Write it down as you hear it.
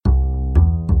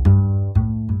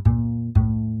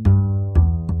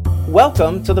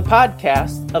Welcome to the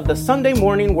podcast of the Sunday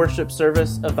morning worship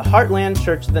service of the Heartland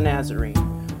Church of the Nazarene.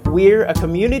 We're a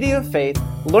community of faith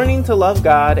learning to love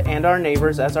God and our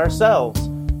neighbors as ourselves.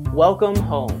 Welcome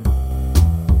home.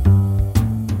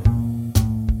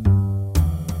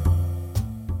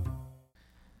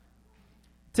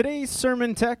 Today's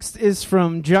sermon text is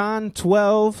from John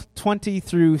 12:20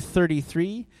 through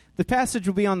 33. The passage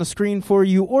will be on the screen for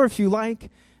you, or if you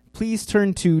like, please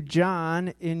turn to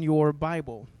John in your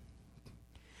Bible.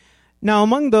 Now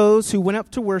among those who went up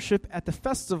to worship at the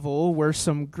festival were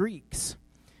some Greeks.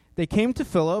 They came to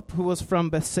Philip, who was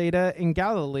from Bethsaida in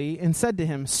Galilee, and said to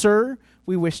him, "Sir,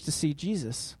 we wish to see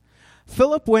Jesus."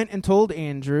 Philip went and told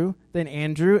Andrew. Then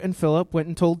Andrew and Philip went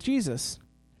and told Jesus.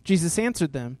 Jesus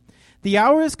answered them, "The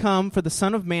hour has come for the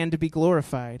Son of Man to be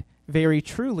glorified. Very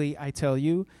truly, I tell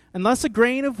you, unless a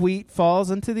grain of wheat falls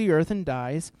into the earth and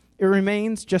dies, it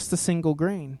remains just a single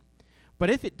grain. But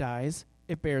if it dies,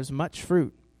 it bears much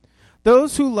fruit.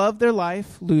 Those who love their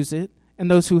life lose it,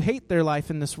 and those who hate their life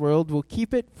in this world will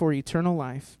keep it for eternal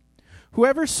life.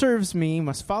 Whoever serves me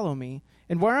must follow me,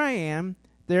 and where I am,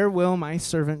 there will my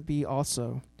servant be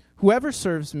also. Whoever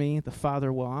serves me, the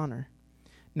Father will honor.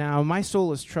 Now my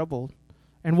soul is troubled.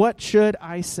 And what should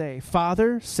I say?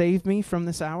 Father, save me from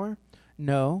this hour?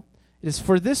 No, it is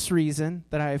for this reason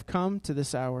that I have come to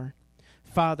this hour.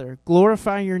 Father,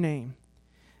 glorify your name."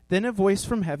 Then a voice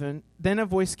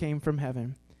came from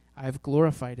heaven. "I have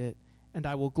glorified it, and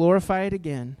I will glorify it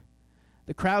again."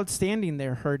 The crowd standing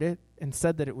there heard it and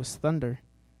said that it was thunder.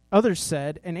 Others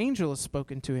said, "An angel has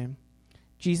spoken to him."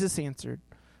 Jesus answered,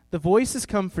 "The voice has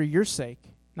come for your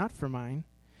sake, not for mine.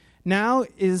 Now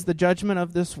is the judgment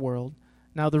of this world.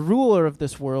 Now the ruler of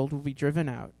this world will be driven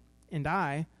out, and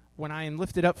I, when I am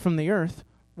lifted up from the earth,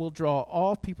 will draw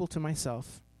all people to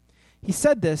myself." He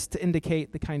said this to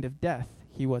indicate the kind of death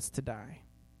he was to die.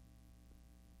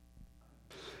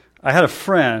 I had a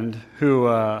friend who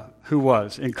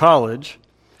was in college.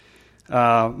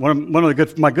 One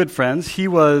of my good friends. He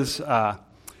was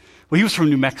from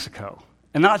New Mexico,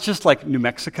 and not just like New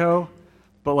Mexico,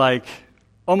 but like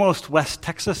almost West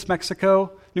Texas,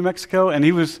 New Mexico, and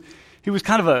he was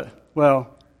kind of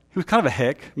a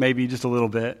hick, maybe just a little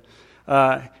bit.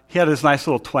 He had this nice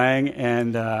little twang,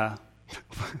 and him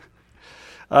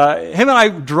and I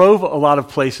drove a lot of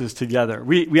places together.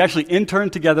 We actually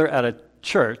interned together at a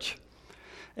church,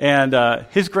 and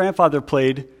his grandfather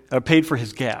paid for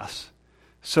his gas.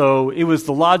 So it was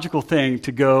the logical thing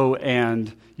to go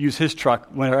and use his truck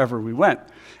wherever we went.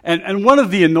 And one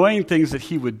of the annoying things that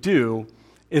he would do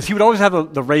is he would always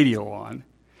have the radio on.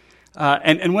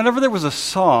 And whenever there was a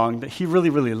song that he really,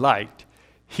 really liked,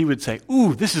 he would say,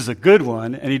 "Ooh, this is a good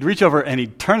one," and he'd reach over and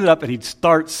he'd turn it up and he'd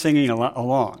start singing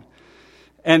along.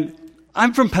 And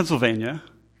I'm from Pennsylvania,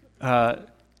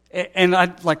 and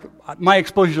my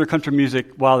exposure to country music,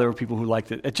 while there were people who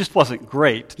liked it, it just wasn't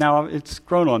great. Now it's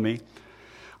grown on me.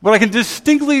 But I can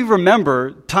distinctly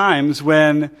remember times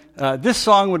when this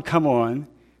song would come on,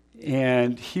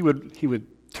 and he would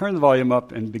turn the volume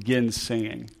up and begin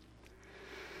singing.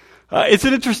 It's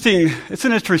an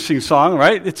interesting song,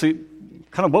 right? It's a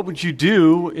kind of, what would you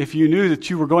do if you knew that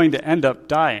you were going to end up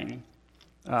dying?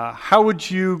 How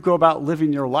would you go about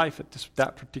living your life at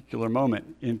that particular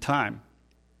moment in time?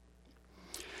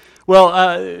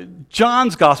 Well,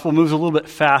 John's gospel moves a little bit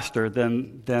faster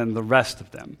than the rest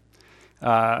of them.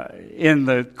 In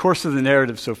the course of the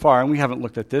narrative so far, and we haven't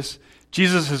looked at this,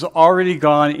 Jesus has already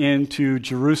gone into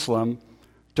Jerusalem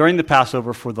during the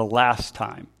Passover for the last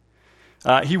time.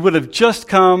 He would have just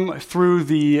come through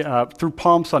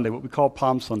Palm Sunday, what we call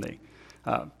Palm Sunday.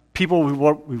 People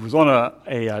who was on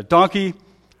a donkey,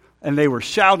 and they were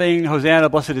shouting, "Hosanna,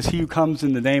 blessed is he who comes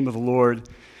in the name of the Lord,"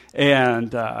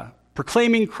 and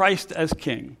proclaiming Christ as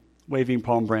king, waving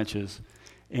palm branches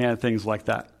and things like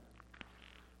that.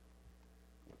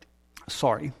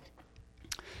 Sorry.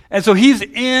 And so he is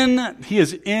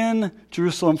in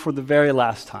Jerusalem for the very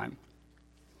last time.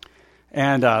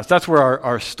 And so that's where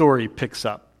our story picks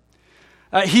up.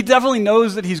 He definitely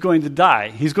knows that he's going to die.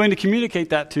 He's going to communicate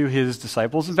that to his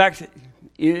disciples. In fact,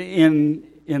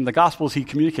 in the Gospels, he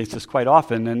communicates this quite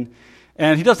often,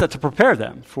 and he does that to prepare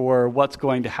them for what's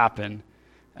going to happen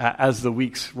as the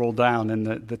weeks roll down and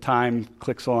the time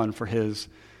clicks on for his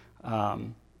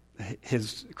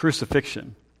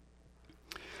crucifixion.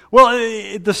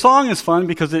 Well, the song is fun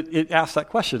because it asks that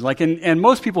question. And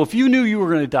most people, if you knew you were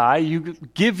going to die, you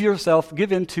give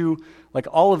into like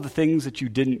all of the things that you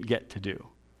didn't get to do,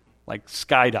 like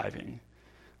skydiving,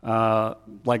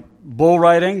 like bull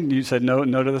riding. You said no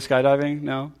to the skydiving.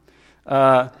 No.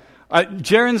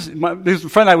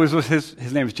 Jaron's friend I was with.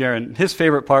 His name is Jaron. His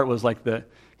favorite part was like the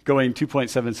going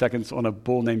 2.7 seconds on a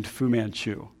bull named Fu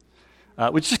Manchu,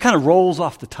 which just kind of rolls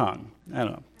off the tongue. I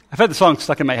don't know. I've had the song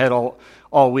stuck in my head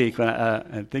all week when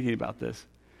I'm thinking about this.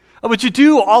 But you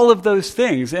do all of those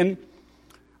things, and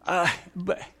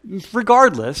but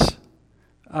regardless,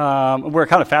 we're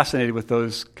kind of fascinated with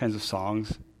those kinds of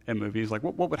songs and movies. Like,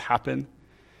 what would happen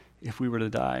if we were to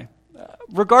die?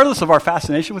 Regardless of our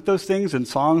fascination with those things and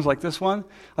songs like this one,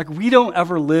 like, we don't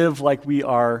ever live like we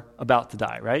are about to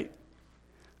die, right?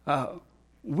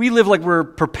 We live like we're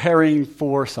preparing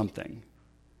for something.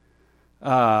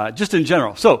 Just in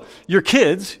general. So, your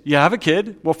kids, you have a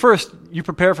kid. Well, first, you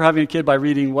prepare for having a kid by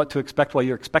reading What to Expect While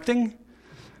You're Expecting,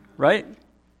 right?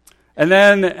 And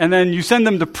then you send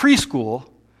them to preschool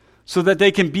so that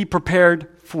they can be prepared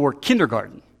for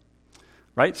kindergarten,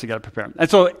 right? So you got to prepare them. And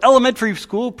so elementary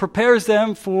school prepares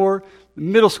them for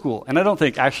middle school. And I don't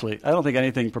think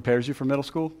anything prepares you for middle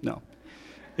school. No,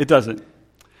 it doesn't.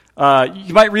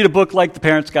 You might read a book like The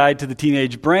Parent's Guide to the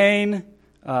Teenage Brain,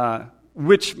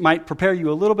 which might prepare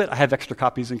you a little bit. I have extra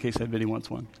copies in case anybody wants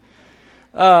one.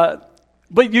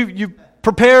 But you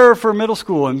prepare for middle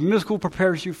school, and middle school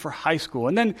prepares you for high school.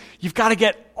 And then you've got to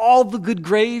get all the good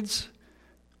grades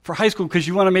for high school because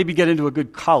you want to maybe get into a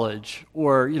good college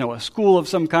or, a school of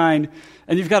some kind.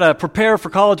 And you've got to prepare for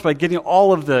college by getting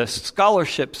all of the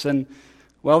scholarships. And,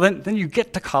 well, then you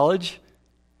get to college,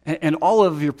 and all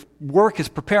of your work is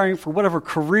preparing for whatever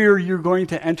career you're going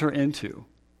to enter into.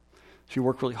 So you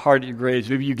work really hard at your grades.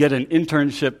 Maybe you get an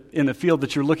internship in the field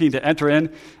that you're looking to enter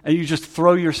in, and you just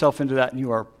throw yourself into that, and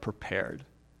you are prepared.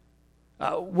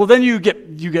 Well, then you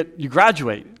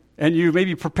graduate, and you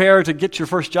maybe prepare to get your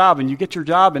first job, and you get your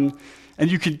job, and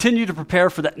you continue to prepare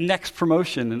for that next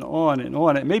promotion, and on and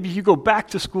on. And maybe you go back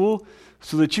to school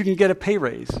so that you can get a pay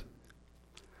raise.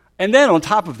 And then on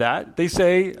top of that, they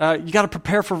say you got to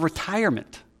prepare for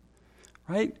retirement,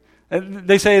 right? And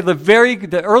they say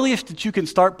the earliest that you can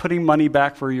start putting money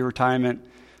back for your retirement,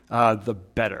 the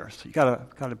better. So you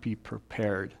gotta be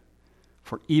prepared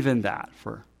for even that.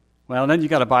 And then you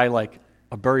got to buy like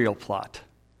a burial plot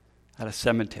at a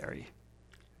cemetery.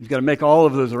 You've got to make all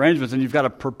of those arrangements, and you've got to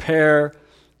prepare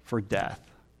for death.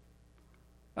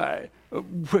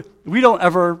 We don't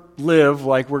ever live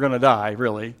like we're going to die,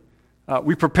 really.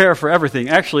 We prepare for everything.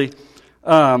 Actually,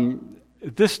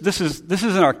 this is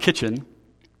in our kitchen.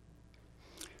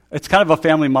 It's kind of a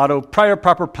family motto: prior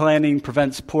proper planning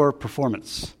prevents poor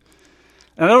performance.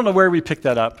 And I don't know where we picked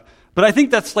that up, but I think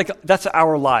that's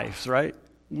our lives, right?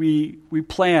 We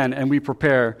plan and we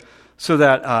prepare so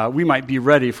that we might be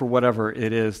ready for whatever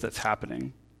it is that's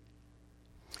happening.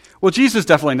 Well, Jesus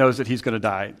definitely knows that he's going to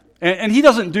die. And he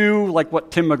doesn't do like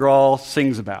what Tim McGraw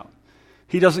sings about.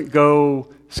 He doesn't go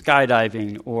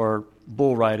skydiving or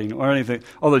bull riding or anything.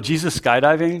 Although Jesus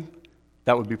skydiving,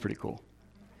 that would be pretty cool.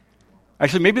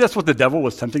 Actually, maybe that's what the devil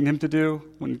was tempting him to do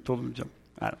when he told him to jump.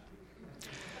 I don't know.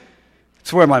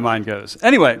 It's where my mind goes.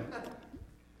 Anyway,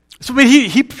 so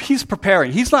he's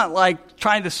preparing. He's not like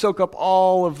trying to soak up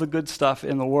all of the good stuff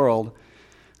in the world.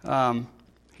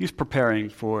 He's preparing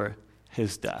for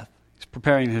his death. He's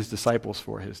preparing his disciples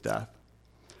for his death.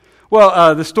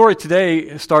 Well, the story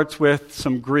today starts with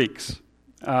some Greeks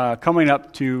coming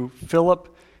up to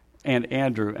Philip and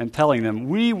Andrew and telling them,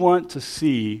 we want to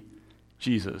see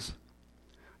Jesus.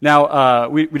 Now,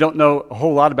 we don't know a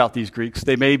whole lot about these Greeks.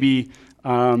 They may be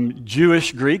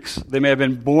Jewish Greeks. They may have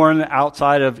been born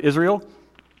outside of Israel.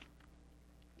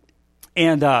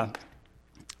 And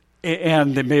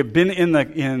they may have been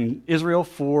in Israel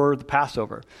for the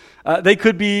Passover. They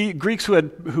could be Greeks who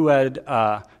had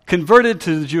converted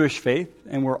to the Jewish faith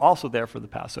and were also there for the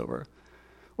Passover.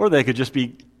 Or they could just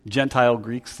be Gentile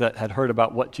Greeks that had heard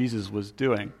about what Jesus was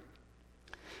doing.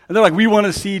 And they're like, we want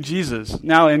to see Jesus.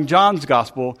 Now, in John's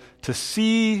gospel, to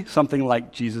see something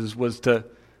like Jesus was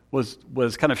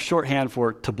kind of shorthand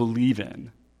for to believe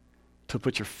in, to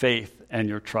put your faith and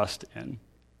your trust in.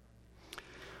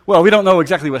 Well, we don't know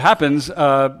exactly what happens.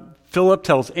 Philip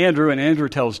tells Andrew, and Andrew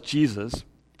tells Jesus.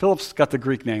 Philip's got the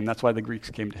Greek name. That's why the Greeks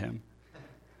came to him.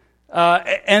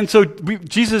 And so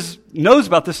Jesus knows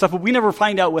about this stuff, but we never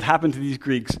find out what happened to these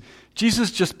Greeks. Jesus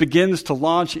just begins to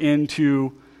launch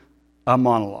into a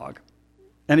monologue.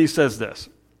 And he says this: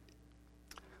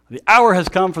 the hour has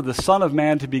come for the Son of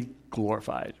Man to be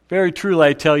glorified. Very truly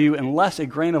I tell you, unless a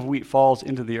grain of wheat falls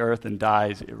into the earth and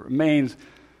dies, it remains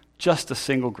just a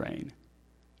single grain.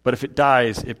 But if it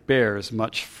dies, it bears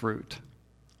much fruit.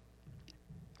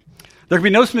 There can be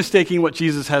no mistaking what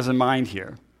Jesus has in mind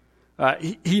here.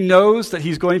 He knows that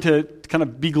he's going to kind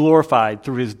of be glorified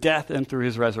through his death and through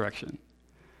his resurrection.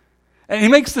 And he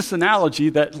makes this analogy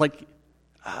that, like,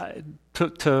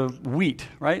 to wheat,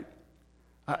 right?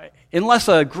 Unless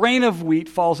a grain of wheat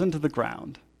falls into the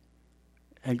ground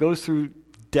and goes through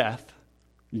death,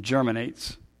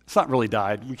 germinates, it's not really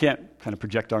died. We can't kind of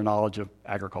project our knowledge of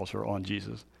agriculture on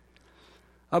Jesus.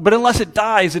 But unless it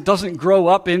dies, it doesn't grow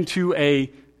up into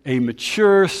a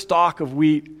mature stalk of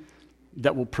wheat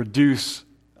that will produce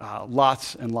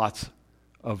lots and lots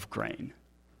of grain.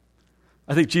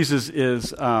 I think Jesus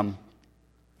is,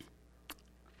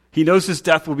 he knows his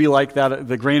death will be like that,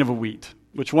 the grain of a wheat,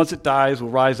 which once it dies will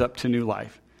rise up to new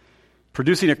life,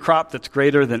 producing a crop that's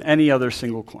greater than any other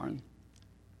single corn.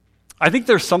 I think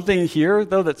there's something here,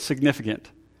 though, that's significant,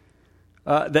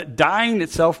 that dying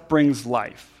itself brings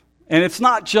life. And it's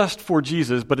not just for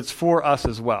Jesus, but it's for us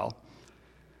as well.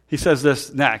 He says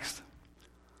this next.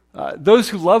 Those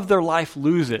who love their life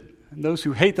lose it, and those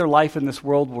who hate their life in this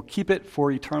world will keep it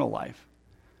for eternal life.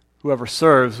 Whoever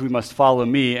serves, we must follow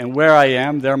me, and where I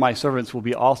am, there my servants will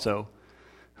be also.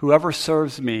 Whoever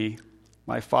serves me,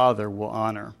 my Father will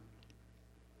honor.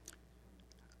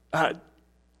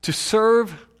 To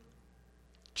serve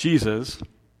Jesus,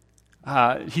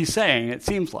 he's saying, it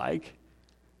seems like,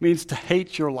 means to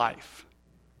hate your life.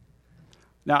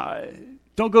 Now,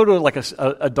 don't go to like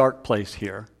a dark place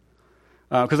here,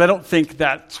 because I don't think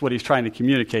that's what he's trying to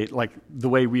communicate, like the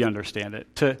way we understand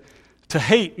it. To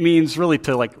hate means really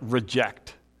to like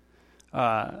reject.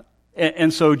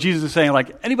 And so Jesus is saying,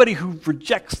 like, anybody who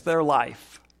rejects their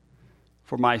life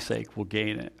for my sake will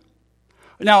gain it.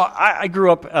 Now, I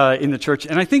grew up in the church,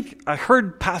 and I think I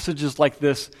heard passages like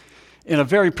this in a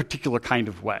very particular kind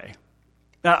of way.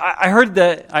 Now, I heard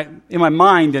that, in my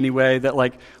mind anyway, that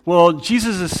like, well,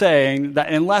 Jesus is saying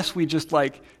that unless we just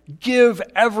like give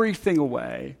everything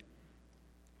away,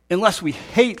 unless we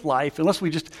hate life, unless we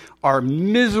just are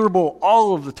miserable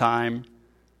all of the time,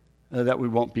 that we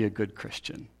won't be a good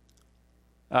Christian.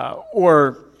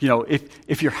 Or, you know,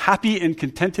 if you're happy and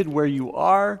contented where you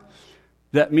are,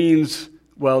 that means,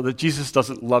 well, that Jesus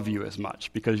doesn't love you as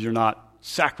much because you're not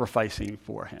sacrificing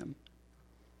for him.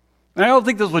 And I don't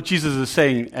think that's what Jesus is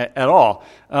saying at all.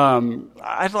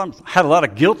 I had a lot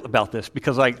of guilt about this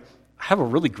because I have a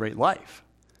really great life.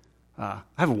 I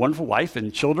have a wonderful wife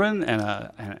and children and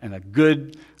a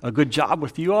good job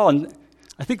with you all. And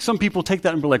I think some people take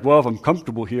that and be like, well, if I'm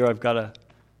comfortable here, I've got to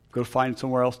go find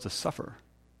somewhere else to suffer.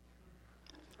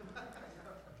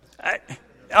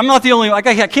 I'm not the only one.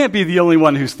 I can't be the only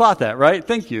one who's thought that, right?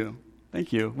 Thank you.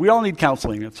 We all need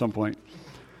counseling at some point.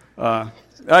 I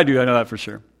do. I know that for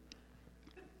sure.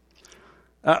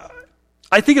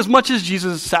 I think as much as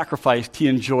Jesus sacrificed, he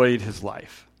enjoyed his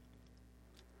life.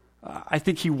 I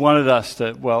think he wanted us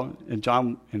to, well, in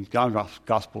John's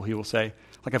gospel, he will say,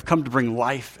 like, I've come to bring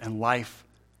life and life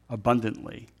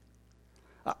abundantly.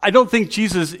 I don't think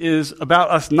Jesus is about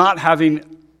us not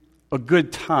having a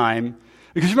good time,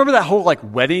 because remember that whole, like,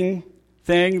 wedding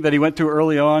thing that he went through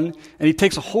early on? And he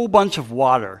takes a whole bunch of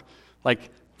water, like,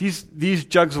 these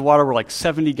jugs of water were like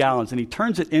 70 gallons, and he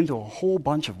turns it into a whole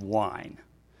bunch of wine.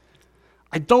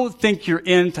 I don't think you're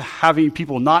into having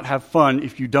people not have fun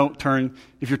if you're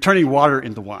turning water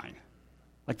into wine.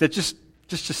 Like that just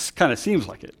kind of seems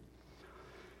like it.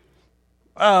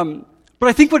 But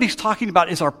I think what he's talking about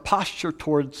is our posture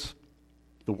towards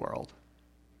the world.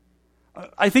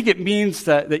 I think it means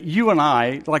that you and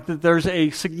I, like that there's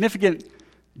a significant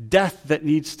death that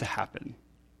needs to happen.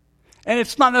 And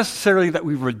it's not necessarily that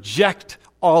we reject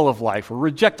all of life or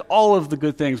reject all of the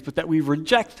good things, but that we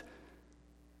reject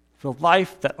the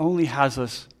life that only has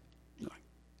us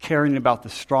caring about the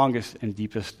strongest and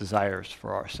deepest desires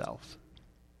for ourselves.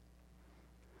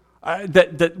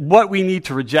 That what we need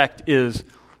to reject is, just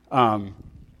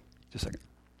a second.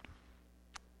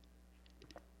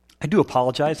 I do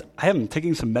apologize. I am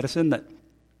taking some medicine that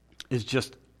is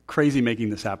just crazy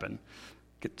making this happen.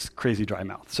 Gets crazy dry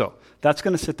mouth. So that's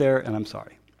going to sit there, and I'm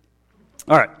sorry.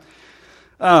 All right.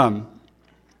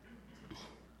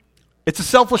 It's a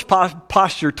selfish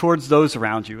posture towards those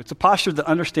around you. It's a posture that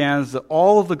understands that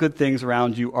all of the good things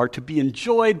around you are to be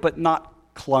enjoyed but not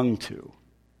clung to.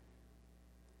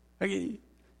 Like,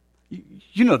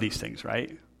 you know these things,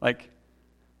 right? Like,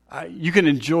 you can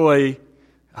enjoy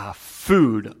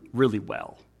food really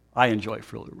well. I enjoy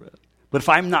food really well. But if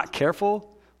I'm not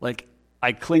careful, like,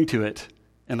 I cling to it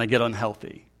and I get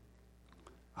unhealthy.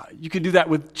 You can do that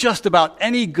with just about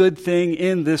any good thing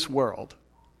in this world.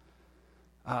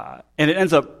 And it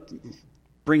ends up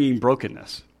bringing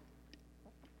brokenness.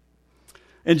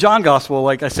 In John's gospel,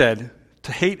 like I said,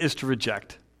 to hate is to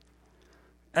reject.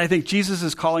 And I think Jesus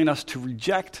is calling us to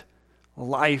reject a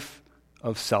life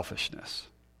of selfishness.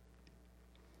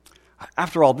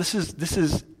 After all, this is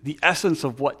the essence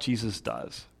of what Jesus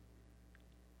does.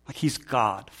 Like, he's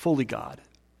God, fully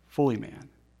man.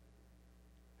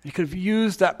 He could have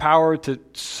used that power to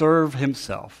serve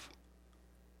himself.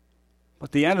 But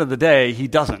at the end of the day, he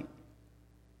doesn't.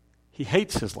 He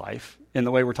hates his life in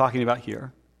the way we're talking about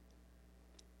here.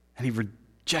 And he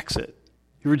rejects it.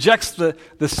 He rejects the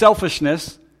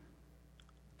selfishness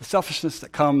that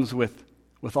comes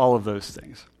with all of those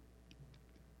things.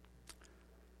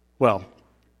 Well,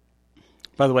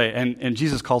 by the way, and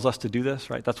Jesus calls us to do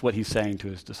this, right? That's what he's saying to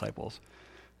his disciples.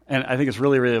 And I think it's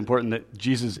really, really important that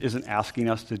Jesus isn't asking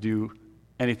us to do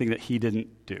anything that he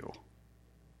didn't do.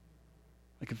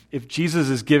 Like if Jesus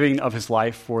is giving of his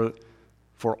life for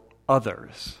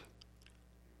others,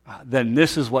 then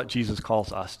this is what Jesus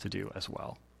calls us to do as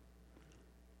well.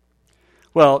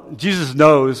 Well, Jesus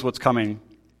knows what's coming.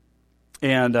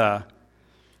 And,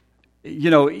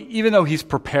 even though he's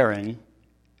preparing,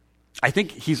 I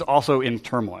think he's also in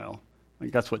turmoil.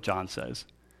 Like that's what John says.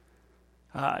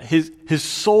 His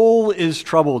soul is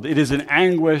troubled. It is in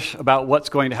anguish about what's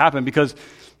going to happen because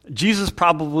Jesus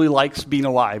probably likes being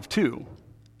alive too.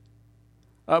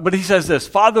 But he says this,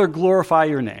 "Father, glorify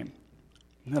your name."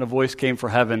 And then a voice came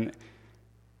from heaven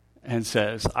and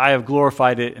says, "I have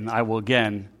glorified it, and I will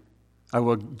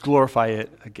glorify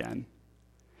it again."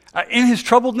 In his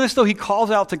troubledness, though, he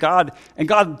calls out to God, and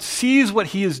God sees what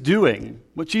he is doing,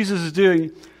 what Jesus is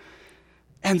doing,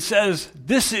 and says,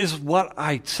 "This is what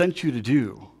I sent you to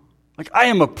do. Like, I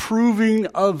am approving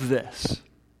of this.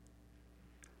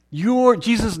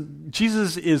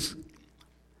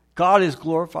 God is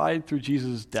glorified through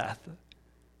Jesus' death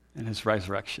and his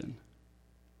resurrection.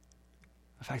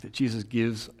 The fact that Jesus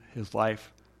gives his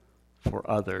life for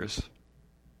others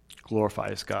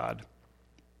glorifies God.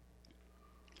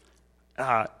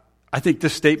 I think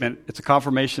this statement, it's a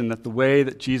confirmation that the way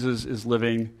that Jesus is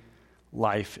living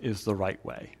life is the right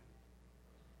way.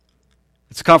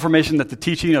 It's a confirmation that the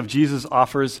teaching of Jesus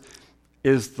offers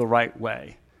is the right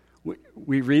way.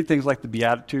 We read things like the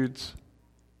Beatitudes,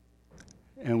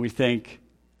 and we think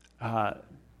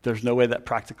there's no way that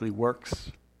practically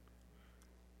works.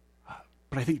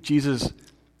 But I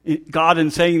think God in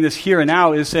saying this here and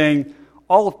now is saying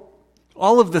all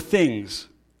of the things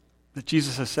that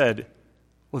Jesus has said,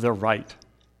 well, they're right.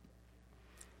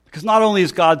 Because not only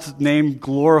is God's name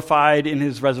glorified in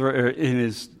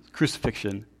his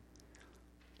crucifixion,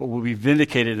 but will be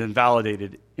vindicated and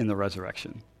validated in the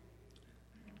resurrection.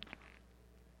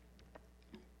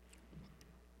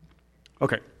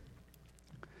 Okay.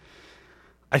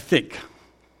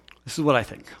 This is what I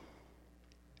think.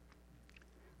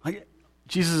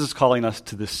 Jesus is calling us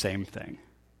to the same thing.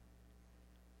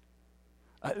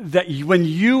 That when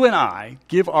you and I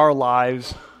give our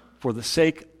lives for the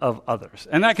sake of others,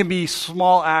 and that can be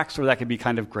small acts or that can be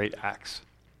kind of great acts,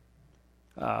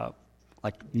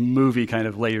 like movie kind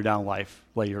of lay your life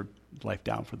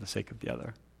down for the sake of the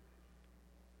other.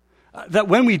 That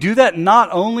when we do that, not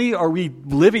only are we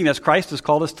living as Christ has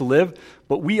called us to live,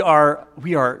 but we are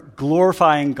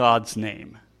glorifying God's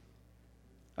name.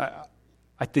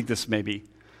 I think this maybe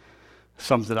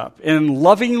sums it up. In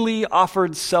lovingly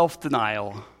offered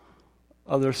self-denial,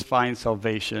 others find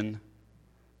salvation,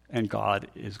 and God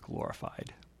is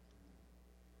glorified.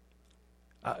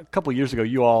 A couple years ago,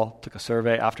 you all took a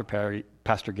survey after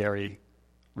Pastor Gary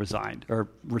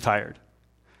retired.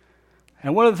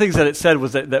 And one of the things that it said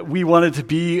was that we wanted to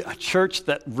be a church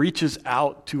that reaches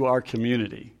out to our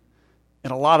community in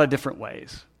a lot of different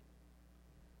ways.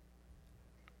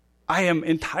 I am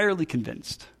entirely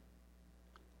convinced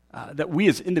that we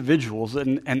as individuals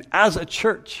and as a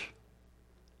church,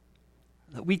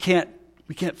 that we can't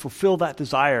fulfill that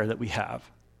desire that we have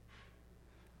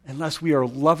unless we are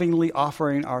lovingly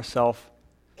offering ourselves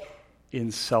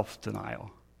in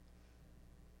self-denial.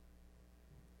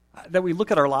 That we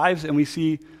look at our lives and we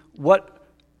see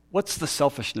what's the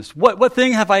selfishness? What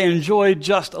thing have I enjoyed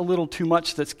just a little too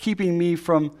much that's keeping me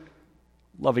from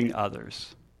loving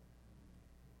others?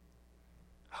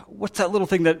 What's that little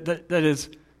thing that is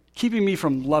keeping me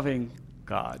from loving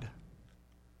God?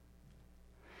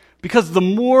 Because the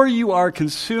more you are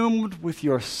consumed with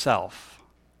yourself,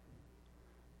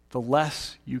 the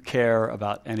less you care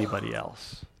about anybody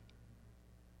else.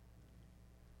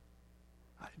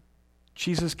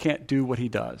 Jesus can't do what he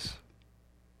does.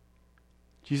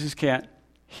 Jesus can't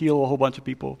heal a whole bunch of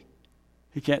people.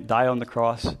 He can't die on the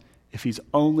cross if he's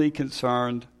only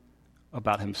concerned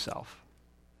about himself.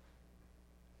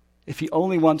 If he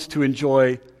only wants to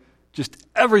enjoy just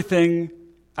everything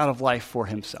out of life for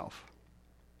himself.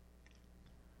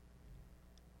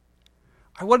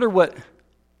 I wonder what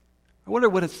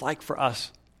it's like for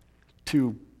us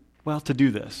to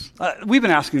do this. We've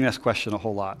been asking this question a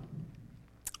whole lot.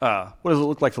 What does it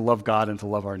look like to love God and to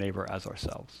love our neighbor as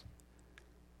ourselves?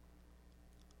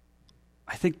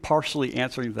 I think partially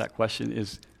answering that question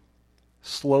is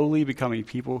slowly becoming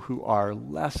people who are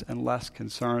less and less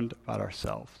concerned about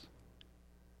ourselves,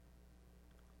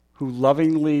 who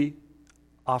lovingly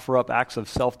offer up acts of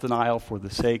self-denial for the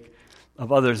sake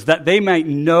of others, that they might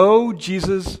know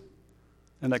Jesus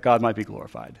and that God might be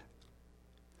glorified.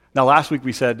 Now, last week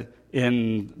we said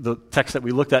in the text that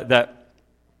we looked at that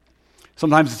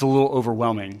sometimes it's a little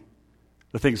overwhelming,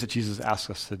 the things that Jesus asks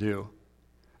us to do.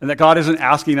 And that God isn't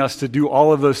asking us to do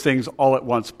all of those things all at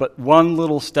once, but one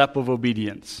little step of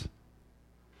obedience,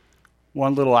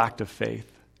 one little act of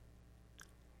faith,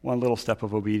 one little step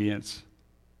of obedience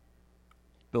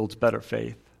builds better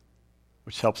faith,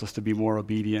 which helps us to be more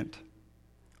obedient,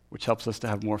 which helps us to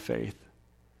have more faith,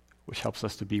 which helps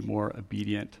us to be more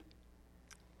obedient.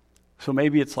 So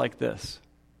maybe it's like this.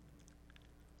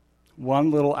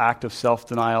 One little act of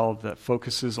self-denial that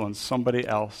focuses on somebody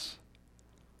else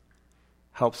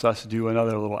helps us do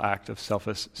another little act of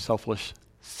selflessness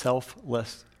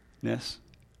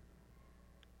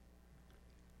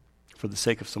for the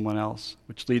sake of someone else,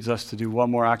 which leads us to do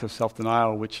one more act of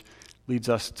self-denial, which leads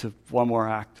us to one more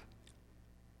act,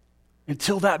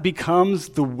 until that becomes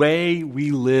the way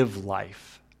we live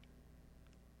life.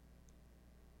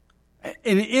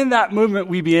 And in that movement,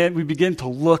 we begin to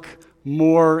look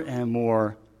more and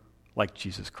more like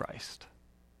Jesus Christ,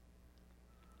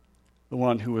 the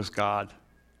one who was God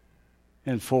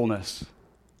in fullness,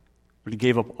 but he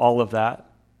gave up all of that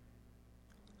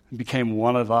and became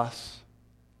one of us.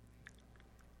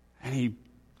 And he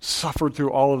suffered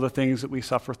through all of the things that we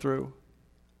suffer through.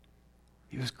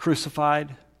 He was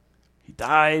crucified. He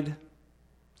died.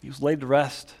 He was laid to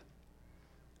rest.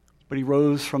 But he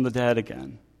rose from the dead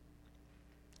again,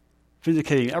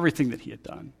 vindicating everything that he had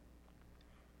done.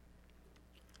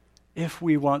 If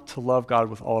we want to love God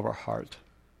with all of our heart,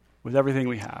 with everything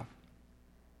we have,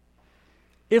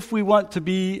 if we want to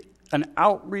be an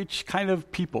outreach kind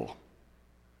of people,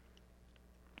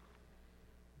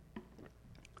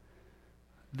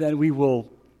 then we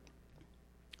will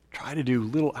try to do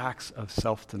little acts of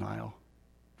self-denial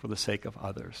for the sake of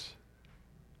others.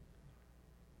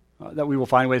 That we will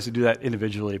find ways to do that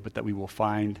individually, but that we will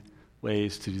find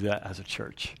ways to do that as a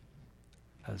church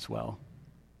as well.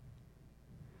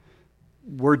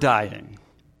 We're dying.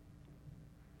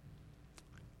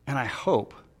 And I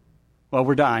hope, well,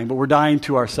 we're dying, but we're dying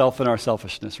to ourself and our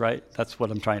selfishness, right? That's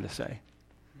what I'm trying to say.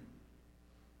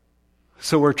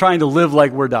 So we're trying to live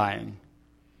like we're dying.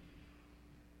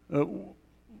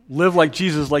 Live like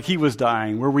Jesus, like he was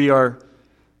dying, where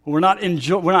we're not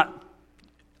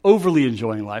overly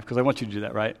enjoying life, because I want you to do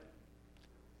that, right?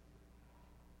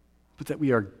 But that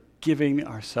we are giving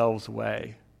ourselves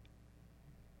away.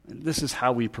 And this is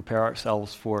how we prepare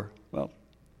ourselves for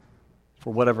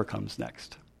whatever comes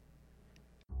next.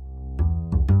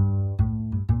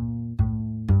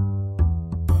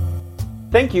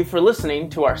 Thank you for listening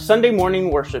to our Sunday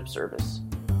morning worship service.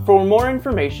 For more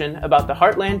information about the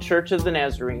Heartland Church of the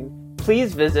Nazarene,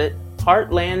 please visit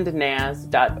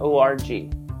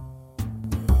heartlandnaz.org.